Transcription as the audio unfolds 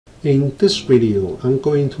In this video, I'm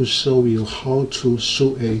going to show you how to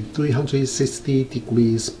shoot a 360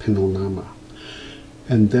 degrees panorama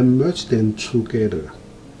and then merge them together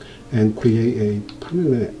and create a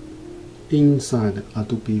planet inside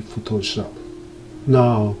Adobe Photoshop.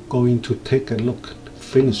 Now, going to take a look at the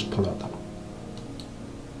finished product.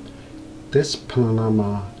 This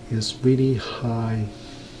panorama is really high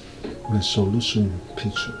resolution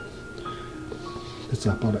picture. It's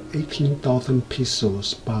about 18,000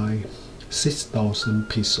 pixels by 6,000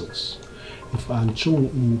 pixels. If I zoom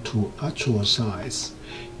into actual size,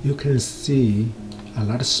 you can see a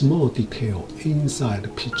lot of small detail inside the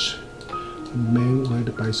picture. A man riding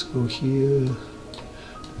a bicycle here,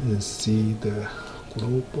 and see the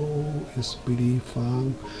global is really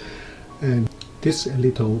fun. And this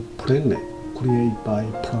little planet created by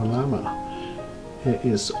Panorama, it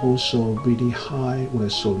is also really high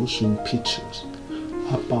resolution pictures,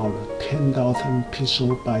 about 10,000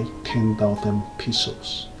 pixels by 10,000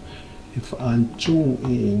 pixels. If I zoom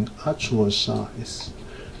in actual size,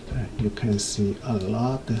 you can see a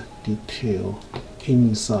lot of detail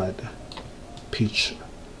inside the picture.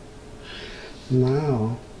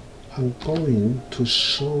 Now I'm going to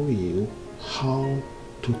show you how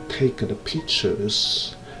to take the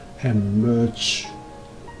pictures and merge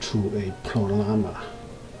to a panorama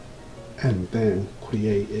and then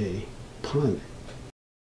create a planet.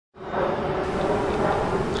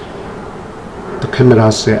 The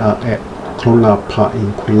camera set up at Corona Park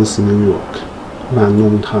in Queens, New York, around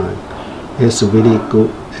noontime. It's a really good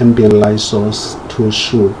ambient light source to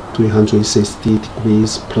shoot 360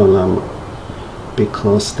 degrees panorama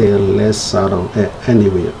because they are less subtle at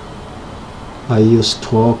anywhere. I use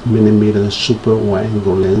 12mm super wide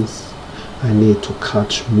angle lens. I need to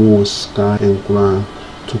catch more sky and ground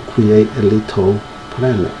to create a little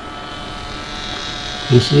planet.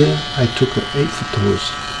 In here, I took 8 photos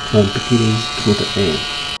from beginning to the end.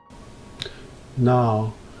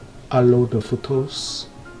 Now, I load the photos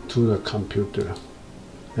to the computer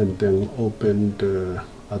and then open the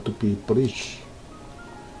Adobe Bridge.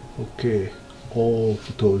 Okay, all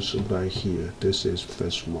photos right here. This is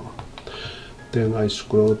first one. Then I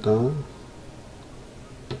scroll down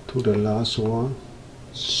to the last one,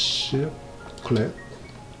 shift click,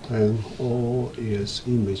 and all its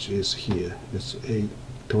images here. It's 8,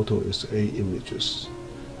 total is 8 images.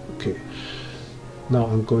 Okay, now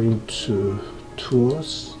I'm going to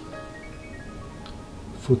Tools,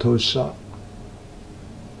 Photoshop,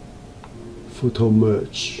 Photo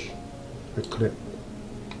Merge. I click.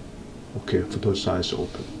 Okay, Photoshop is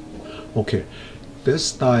open. Okay,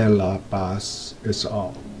 this dialog box is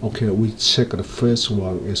off. Okay, we check the first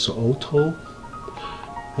one is auto,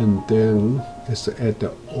 and then it's at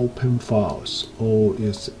the open files. All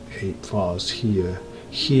is 8 files here.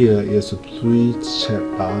 Here is 3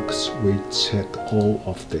 check box. We check all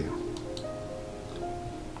of them,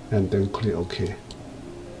 and then click OK.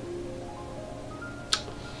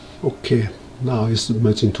 Okay, now it's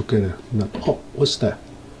merging together. Now, oh, what's that?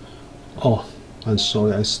 Oh, I'm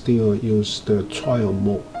sorry, I still use the trial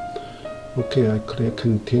mode. Okay, I click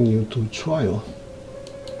continue to trial.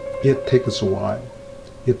 It takes a while.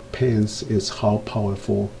 It depends is how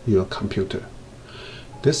powerful your computer.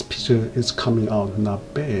 This picture is coming out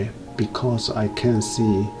not bad because I can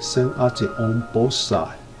see same object on both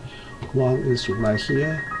sides. One is right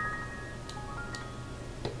here,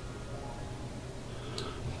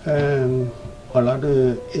 and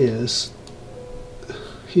another is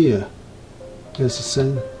here. It's the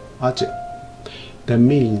same object. That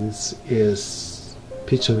means is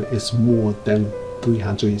picture is more than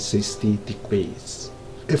 360 degrees.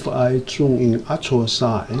 If I zoom in actual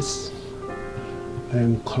size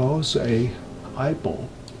and close a eyeball,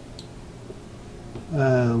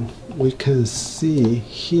 we can see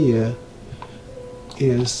here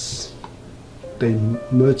is they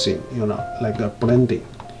merging, like a blending.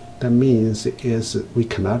 That means is we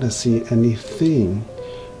cannot see anything,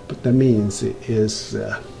 but that means is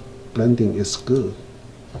blending is good.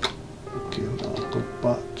 Okay, I'll go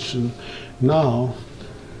back to now.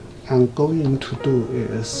 I'm going to do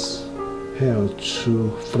is here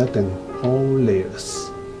to flatten all layers.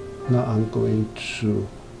 Now I'm going to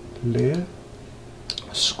layer,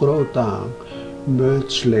 scroll down,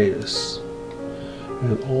 merge layers,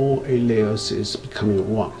 and all 8 layers is becoming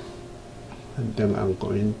one. And then I'm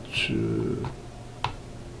going to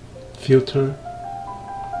filter,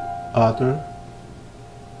 other,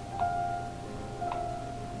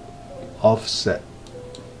 offset.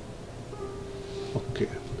 Okay,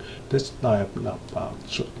 this dialog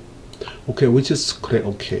box. Okay, we just click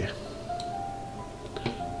OK.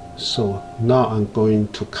 So now I'm going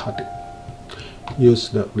to cut it. use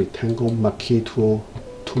the rectangle marquee tool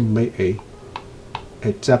to make a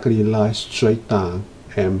exactly line straight down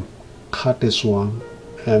and cut this one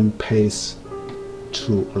and paste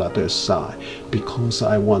to the other side because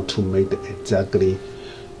I want to make it exactly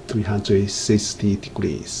 360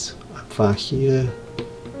 degrees. From here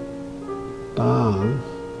down,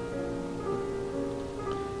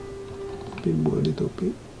 a little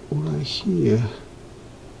bit right here.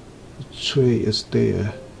 The tray is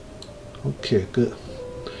there. Okay, good.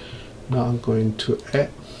 Now I'm going to add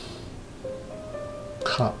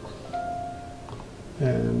cut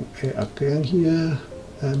and add again here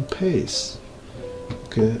and paste.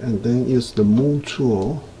 Okay, and then use the move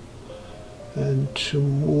tool and to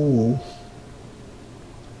move.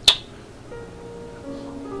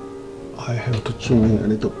 I have to zoom in a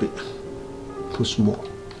little bit, too small.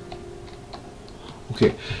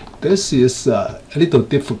 Okay, this is a little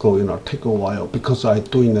difficult, take a while because I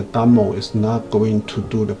doing the demo is not going to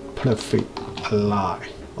do the perfect line.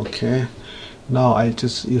 Okay, now I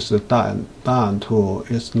just use the down tool.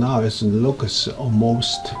 It's looks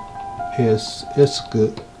almost is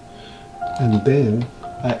good, and then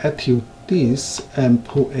I activate this and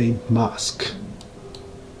put a mask.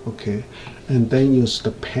 Okay, and then use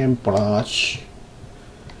the paintbrush.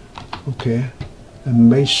 Okay, and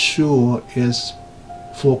make sure its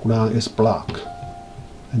foreground is black,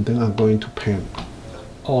 and then I'm going to paint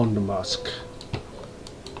on the mask.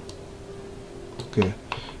 Okay,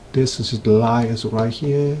 this is the line is right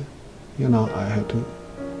here. I have to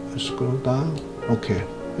scroll down. Okay,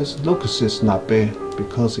 it looks it's not bad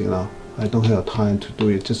because I don't have time to do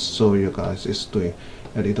it. Just so you guys is doing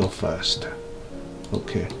a little fast.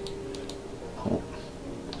 Okay. Oh,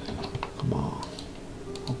 come on.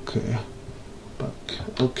 Okay. Back.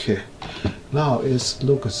 Okay. Now it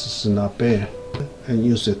looks not bad. And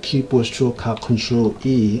use the keyboard shortcut Control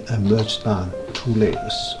E and merge down 2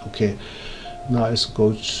 layers. Okay. Now let's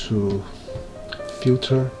go to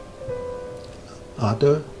Filter,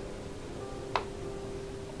 Other,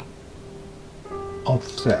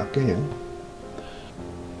 Offset again.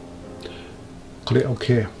 Click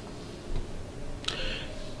OK.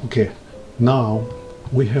 Okay, now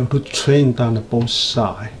we have to trim down both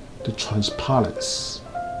sides, the transparency.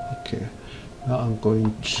 Okay, now I'm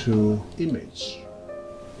going to Image,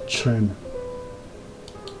 Trim.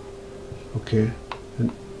 Okay,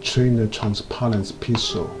 and trim the transparency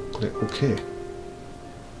pixel. Click OK.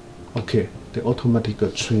 Okay, they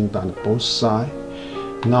automatically trim down both sides.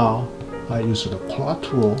 Now I use the crop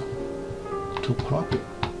tool to crop it.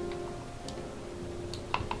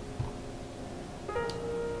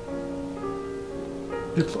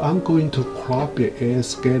 If I'm going to crop it,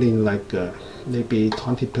 it's getting like maybe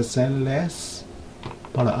 20% less,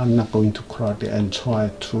 but I'm not going to crop it and try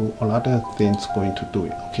to other things going to do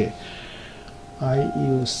it. Okay, I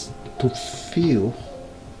use to feel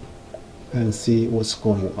and see what's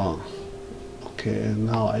going on. Okay, and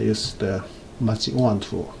now I use the Magic Wand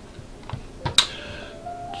tool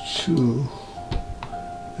to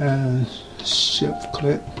and shift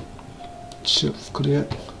click,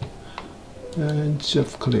 and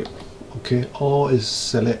shift click. Okay, all is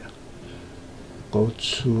select. Go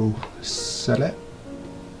to select,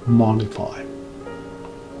 modify,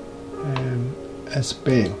 and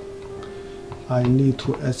expand. I need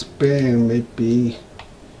to expand maybe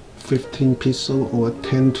 15 pixels or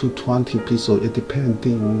 10 to 20 pixels. It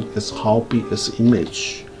depending is how big is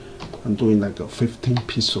image. I'm doing like 15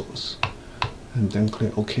 pixels, and then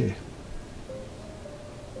click OK.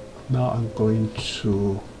 Now I'm going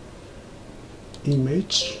to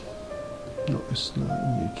image. No, it's not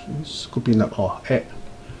image. It could be like add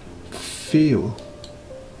fill.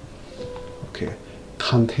 Okay,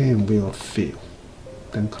 content will fill.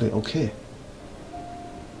 Then click OK.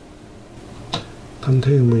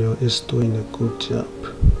 Content wheel is doing a good job.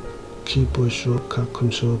 Keyboard shortcut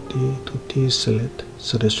Control D to deselect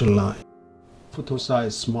selection line. Photo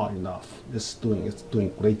size is small enough. It's doing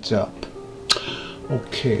great job.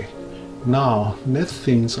 Okay. Now, next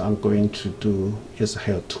things I'm going to do is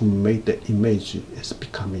how to make the image is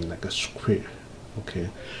becoming like a square. Okay.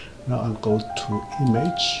 Now I'll go to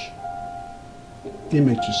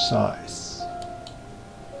image size.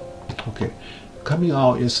 Okay. Coming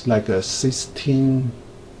out is like a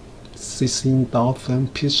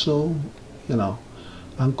 16,000 pixel.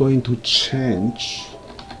 I'm going to change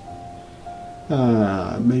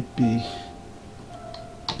maybe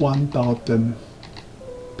 1,000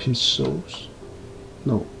 pixels.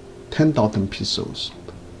 No, 10,000 pixels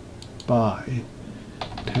by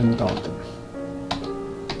 10,000.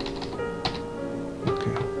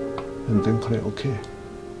 Okay, and then click OK.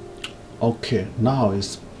 Okay, now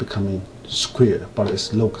it's becoming square, but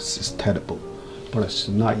its looks is terrible, but it's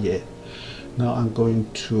not yet. Now I'm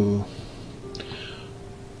going to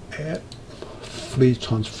add free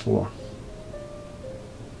transform.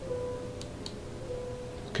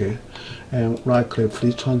 Okay, and right click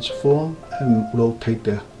free transform and rotate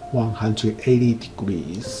the 180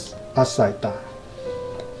 degrees upside down.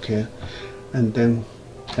 Okay, and then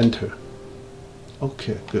enter.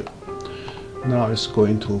 Okay, good. Now it's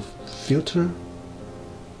going to filter,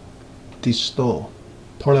 distort,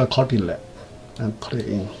 polar coordinate, and click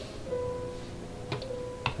in.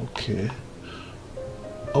 Okay.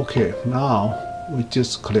 Okay, now we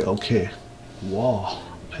just click OK. Wow,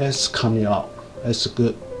 it's coming out. It's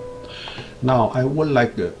good. Now I would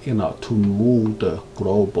like to move the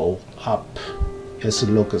global up. It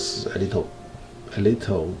looks a little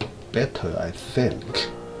better, I think.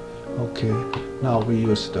 Okay, now we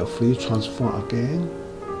use the free transform again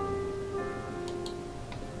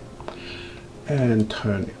and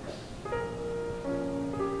turn it.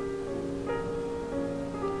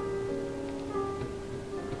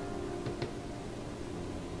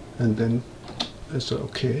 And then it's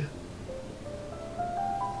okay.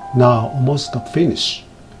 Now almost finished,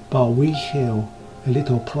 but we have a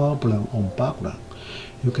little problem on background.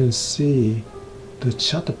 You can see the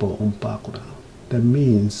chattable on background. That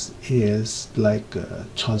means it's like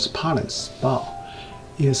transparent, but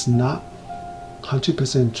it's not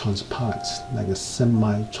 100% transparent, like a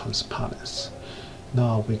semi-transparent.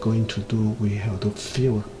 Now we're going to do, we have to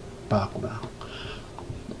fill background.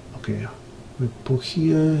 Okay, we put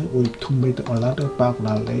here, we to make another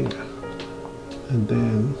background layer, and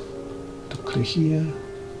then to click here,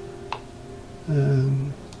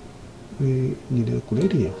 and we need a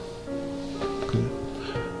gradient. Okay,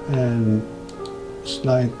 and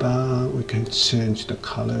slide down, we can change the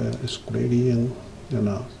color as gradient.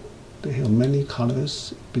 They have many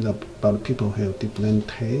colors, but people have different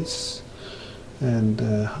tastes, and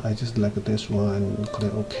I just like this one.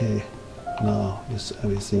 Click OK. Now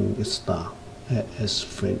everything is done. It's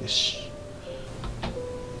finished.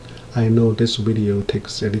 I know this video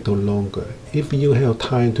takes a little longer. If you have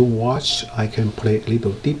time to watch, I can play a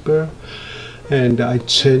little deeper, and I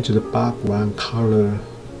change the background color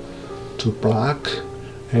to black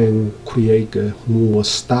and create more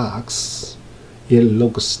stacks. It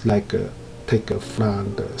looks like take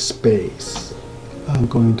from the space. I'm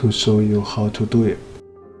going to show you how to do it.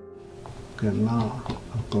 Okay, now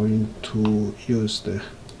I'm going to use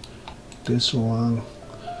this one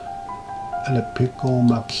elliptical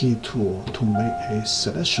marquee tool to make a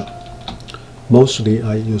selection. Mostly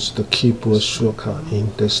I use the keyboard shortcut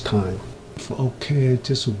in this time. Okay,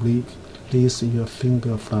 just release your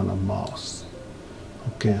finger from the mouse.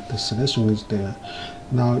 Okay, the selection is there.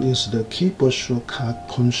 Now use the keyboard shortcut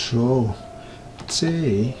Control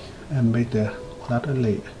J and make the other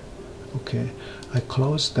layer. Okay, I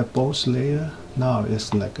close the both layer. Now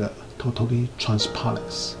it's like a totally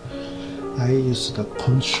transparent. I use the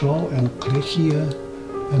Control and click here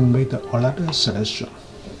and make the other selection.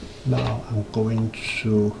 Now I'm going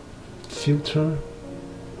to filter,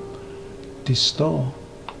 distort,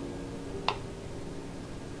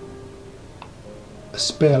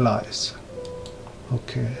 spatialize.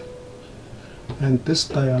 Okay, and this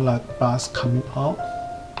dialog box coming out,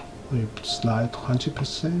 we slide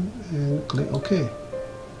 100% and click OK.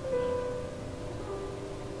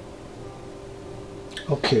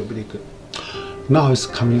 Okay, very good. Now it's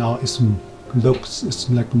coming out. It's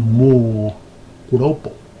like more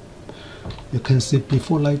global. You can see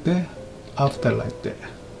before like that, after like that.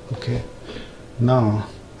 Okay. Now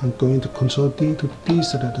I'm going to Control D to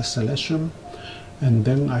deselect the selection, and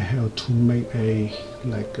then I have to make a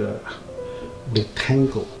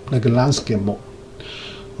rectangle, like a landscape mode.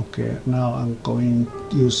 Okay. Now I'm going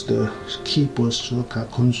to use the keyboard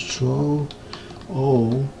shortcut Control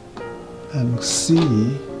O and C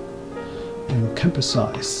and campus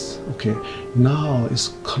size. Okay, now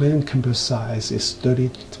its current campus size is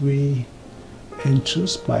 33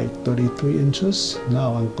 inches by 33 inches.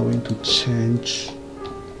 Now I'm going to change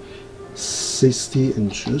 60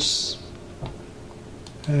 inches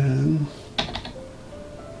and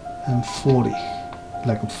 40,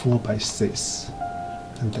 like 4 by 6,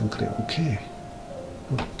 and then click OK.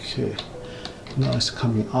 Okay, now it's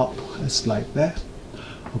coming out. It's like that.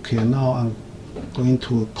 Okay, now I'm going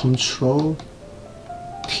to Control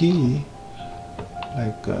T,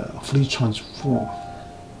 like free transform,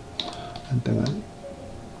 and then I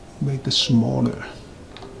make it smaller,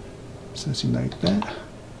 something like that,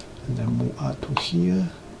 and then move out to here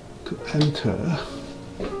to enter.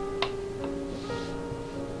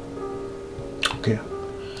 Okay,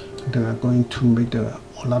 and then I'm going to make the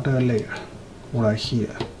another layer right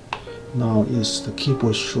here. Now is the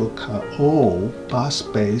keyboard shortcut O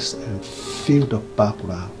backspace and fill the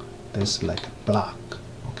background. That's like black.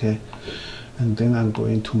 Okay, and then I'm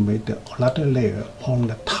going to make the another layer on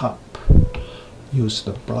the top. Use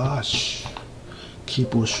the brush.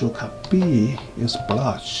 Keyboard shortcut B is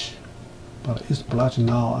brush, but it's brush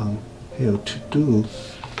now. I'm here to do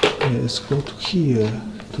is go to here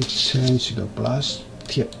to change the brush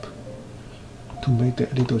tip to make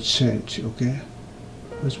that little change. Okay,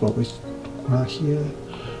 that's what we right here.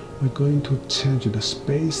 We're going to change the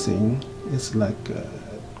spacing. It's like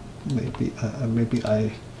maybe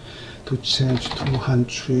I to change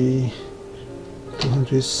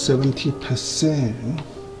 270%,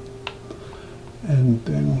 and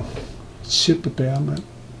then chip diameter.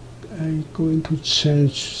 I'm going to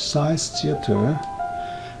change size jitter.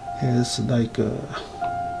 It's like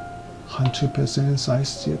 100%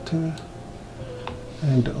 size jitter,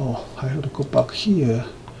 and I have to go back here.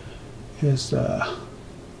 Is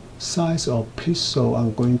size of pixel.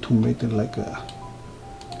 I'm going to make it like a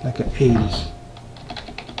 80.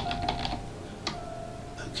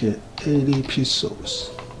 Okay, 80 pixels.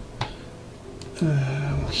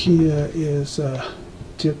 Here is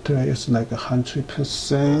jitter is like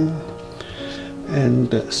 100%,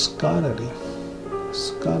 and scattering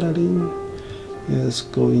is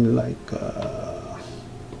going like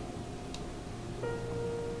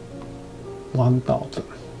 1000.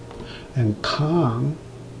 And count,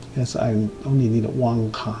 yes, I only need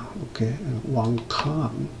one count, okay, and one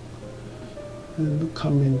count. And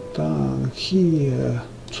coming down here,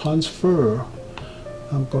 transfer,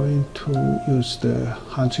 I'm going to use the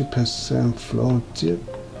 100% flow jib,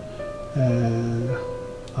 and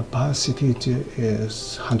opacity jib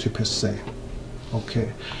is 100%.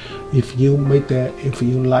 Okay, if you make that, if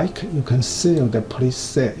you like, you can save the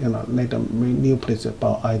preset, make a new preset,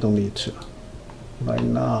 but I don't need to. Right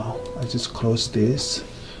now, I just close this.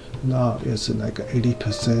 Now it's like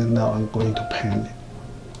 80%. Now I'm going to paint it.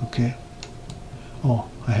 Okay. Oh,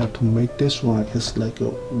 I have to make this one. It's like a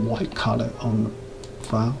white color on the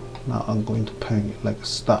front. Now I'm going to paint it like a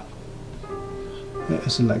star.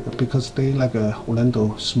 It's like because they like a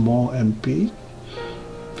little small and big.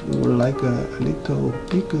 If you would like a little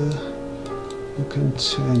bigger, you can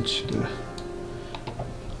change the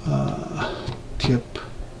tip.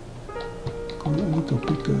 A little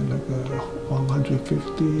bigger, like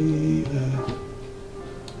 150.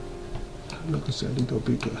 Look, it's a little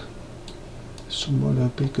bigger. Smaller,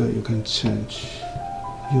 bigger, you can change.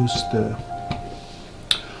 Use the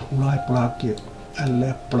right bracket and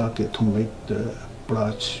left bracket to make the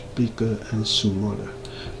brush bigger and smaller.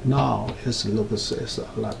 Now it looks as a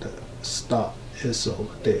lot of stuff is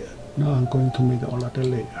over there. Now I'm going to make another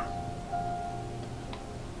layer.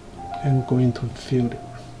 I'm going to fill it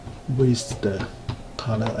with the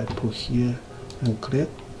color I put here and click,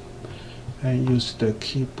 and use the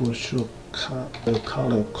keyboard shortcut. The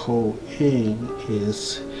color code in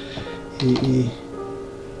is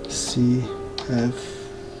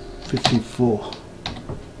CS6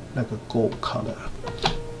 like a gold color.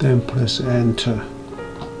 Then press enter.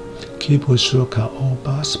 Keyboard shortcut or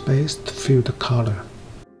backspace to fill the color.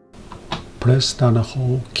 Press down the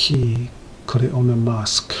whole key, click on the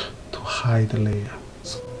mask to hide the layer.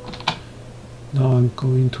 Now I'm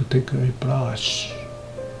going to take a brush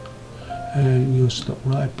and use the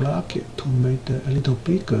right bracket to make it a little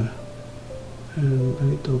bigger, and a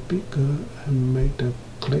little bigger, and make the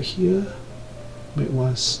click here, make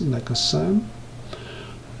one like a sun,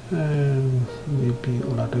 and maybe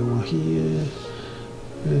another one here,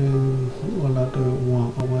 and another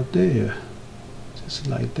one over there, just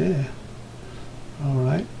like that.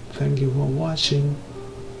 Alright, thank you for watching.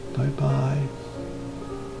 Bye bye.